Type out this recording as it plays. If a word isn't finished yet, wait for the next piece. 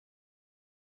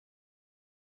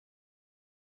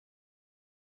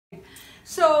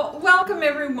So welcome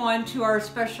everyone to our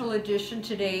special edition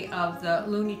today of the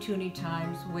Loonie Toonie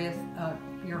Times with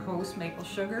your host Maple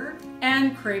Sugar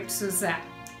and Crepe Suzette.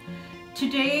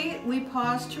 Today we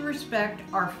pause to respect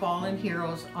our fallen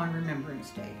heroes on Remembrance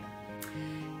Day.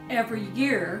 Every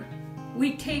year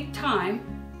we take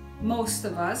time, most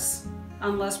of us,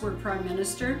 unless we're Prime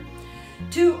Minister,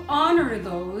 to honor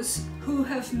those who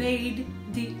have made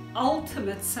the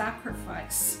ultimate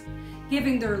sacrifice,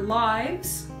 giving their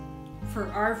lives for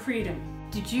our freedom.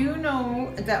 Did you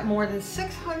know that more than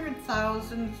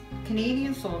 600,000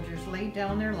 Canadian soldiers laid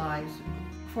down their lives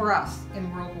for us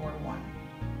in World War I?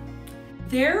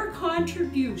 Their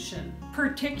contribution,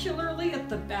 particularly at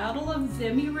the Battle of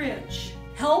Vimy Ridge,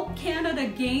 helped Canada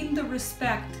gain the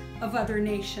respect of other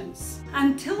nations.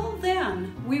 Until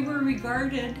then, we were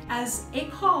regarded as a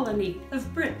colony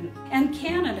of Britain, and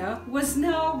Canada was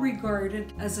now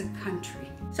regarded as a country.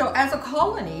 So as a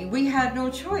colony, we had no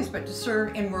choice but to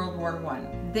serve in World War I.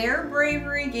 Their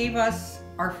bravery gave us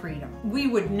our freedom. We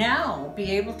would now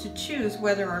be able to choose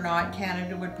whether or not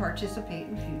Canada would participate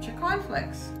in future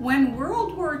conflicts. When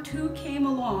World War II came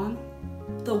along,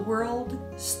 the world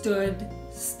stood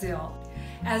still.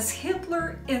 As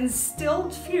Hitler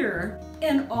instilled fear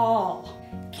in all,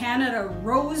 Canada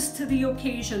rose to the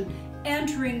occasion,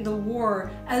 entering the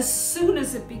war as soon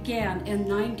as it began in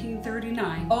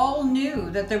 1939. All knew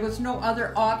that there was no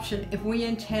other option if we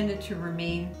intended to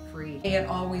remain free. May it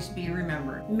always be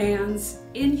remembered. Man's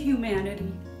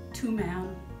inhumanity to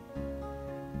man,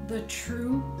 the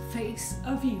true face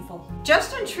of evil.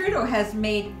 Justin Trudeau has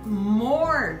made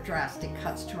more drastic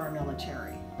cuts to our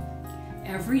military.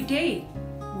 Every day,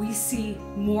 we see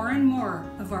more and more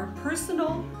of our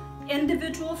personal,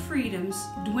 individual freedoms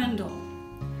dwindle.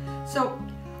 So,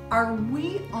 are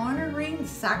we honoring the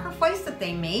sacrifice that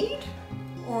they made?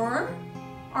 Or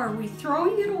are we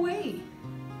throwing it away?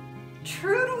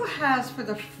 Trudeau has, for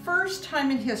the first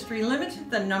time in history, limited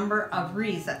the number of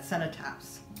wreaths at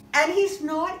cenotaphs. And he's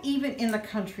not even in the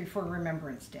country for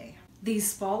Remembrance Day.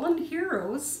 These fallen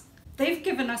heroes, they've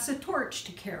given us a torch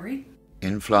to carry.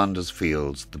 In Flanders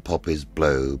fields the poppies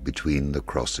blow between the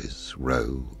crosses,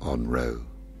 row on row,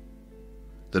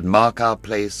 that mark our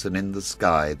place, and in the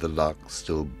sky the larks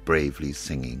still bravely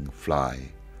singing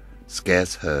fly,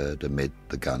 scarce heard amid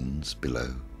the guns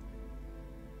below.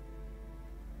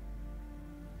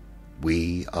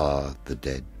 We are the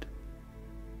dead.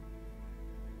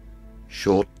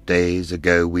 Short days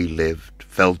ago we lived,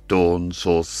 felt dawn,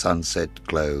 saw sunset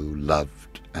glow,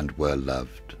 loved and were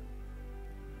loved.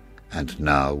 And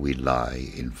now we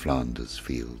lie in Flanders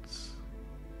fields.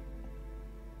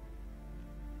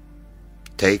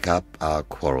 Take up our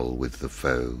quarrel with the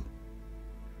foe.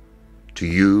 To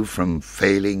you from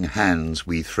failing hands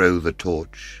we throw the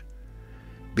torch.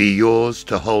 Be yours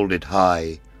to hold it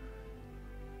high.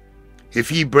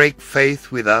 If ye break faith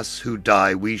with us who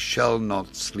die, we shall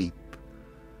not sleep,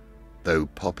 though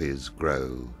poppies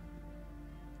grow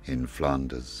in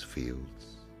Flanders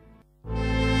fields.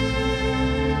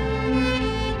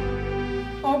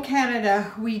 O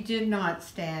Canada, we did not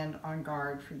stand on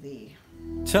guard for thee.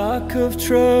 Talk of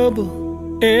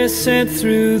trouble is sent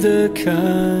through the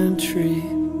country,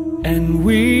 and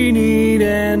we need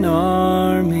an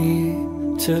army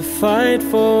to fight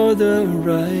for the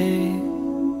right.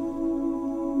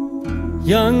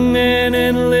 Young men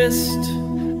enlist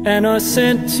and are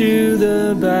sent to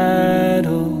the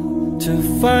battle to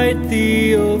fight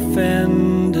the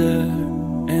offender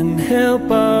and help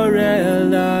our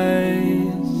allies.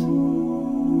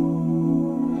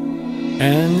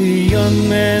 And the young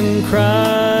men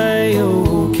cry,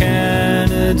 "Oh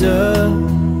Canada,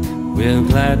 we'll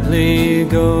gladly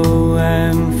go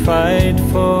and fight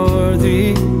for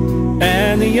thee."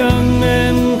 And the young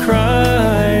men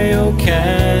cry, "Oh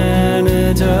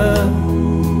Canada,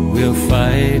 we'll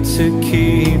fight to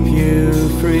keep you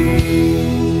free."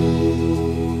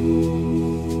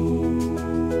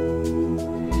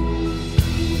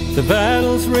 The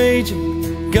battle's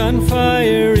raging,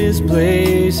 gunfire is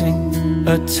blazing.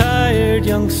 A tired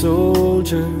young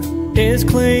soldier is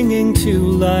clinging to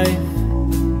life.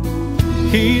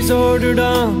 He's ordered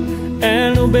on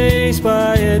and obeys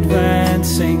by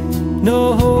advancing.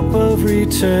 No hope of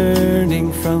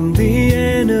returning from the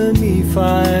enemy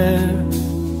fire.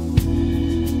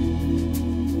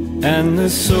 And the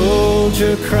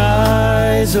soldier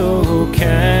cries, "Oh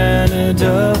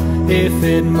Canada, if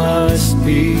it must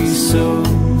be so,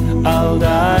 I'll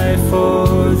die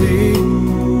for thee."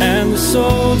 And the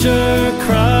soldier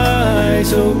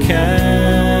cries, "Oh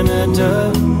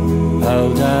Canada,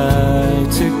 I'll die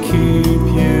to keep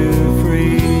you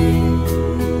free."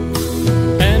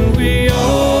 And we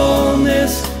own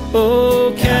this, oh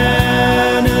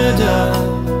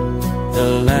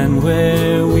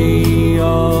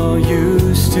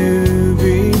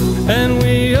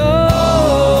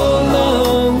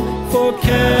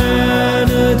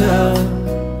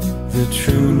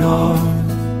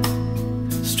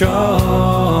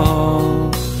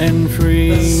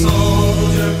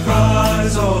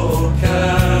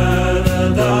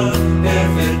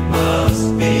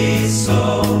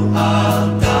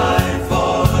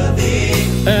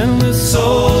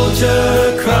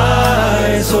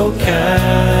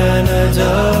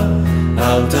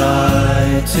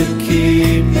to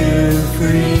keep you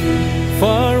free.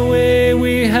 Far away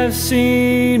we have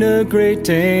seen a great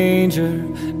danger,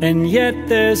 and yet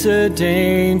there's a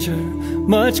danger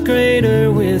much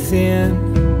greater within.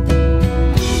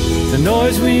 The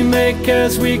noise we make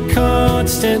as we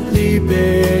constantly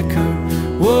bicker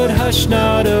would hush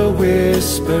not a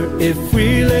whisper if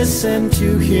we listen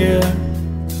to hear.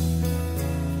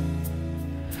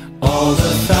 All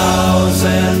the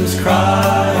thousands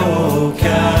cry, oh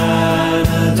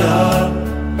Canada,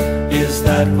 is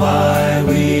that why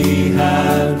we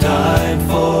have died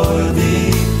for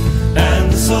thee?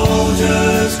 And the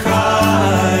soldiers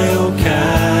cry, oh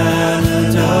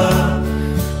Canada,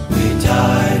 we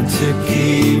died to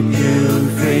keep you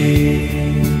free.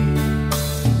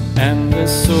 And the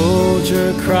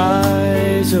soldier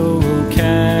cries, oh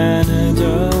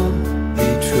Canada, be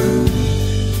true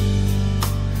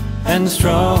and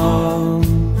strong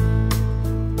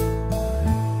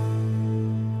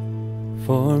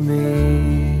for me.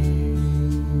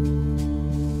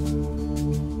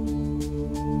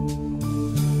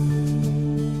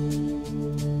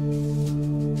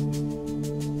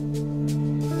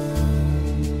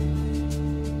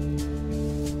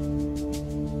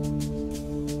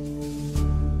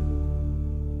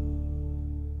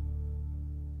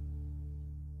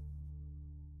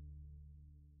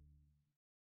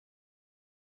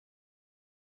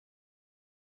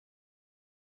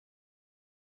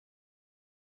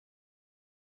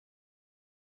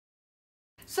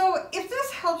 So if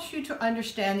this helps you to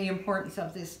understand the importance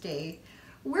of this day,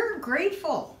 we're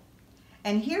grateful.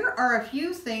 And here are a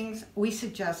few things we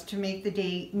suggest to make the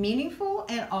day meaningful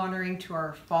and honoring to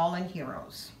our fallen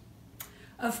heroes.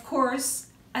 Of course,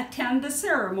 attend the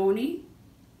ceremony.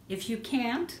 If you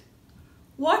can't,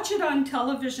 watch it on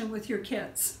television with your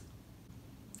kids.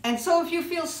 And so if you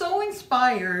feel so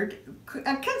inspired,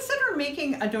 consider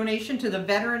making a donation to the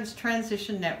Veterans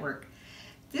Transition Network.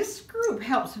 This group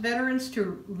helps veterans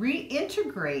to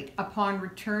reintegrate upon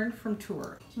return from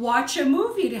tour. Watch a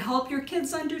movie to help your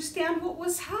kids understand what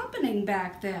was happening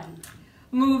back then.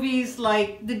 Movies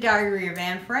like The Diary of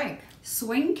Anne Frank,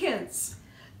 Swing Kids,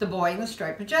 The Boy in the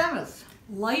Striped Pajamas.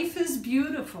 Life is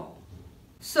Beautiful.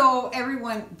 So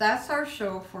everyone, that's our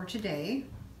show for today.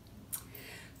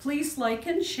 Please like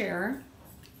and share.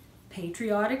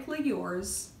 Patriotically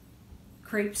yours,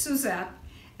 Crepe Suzette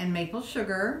And Maple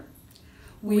Sugar.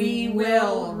 We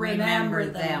will remember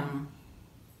them.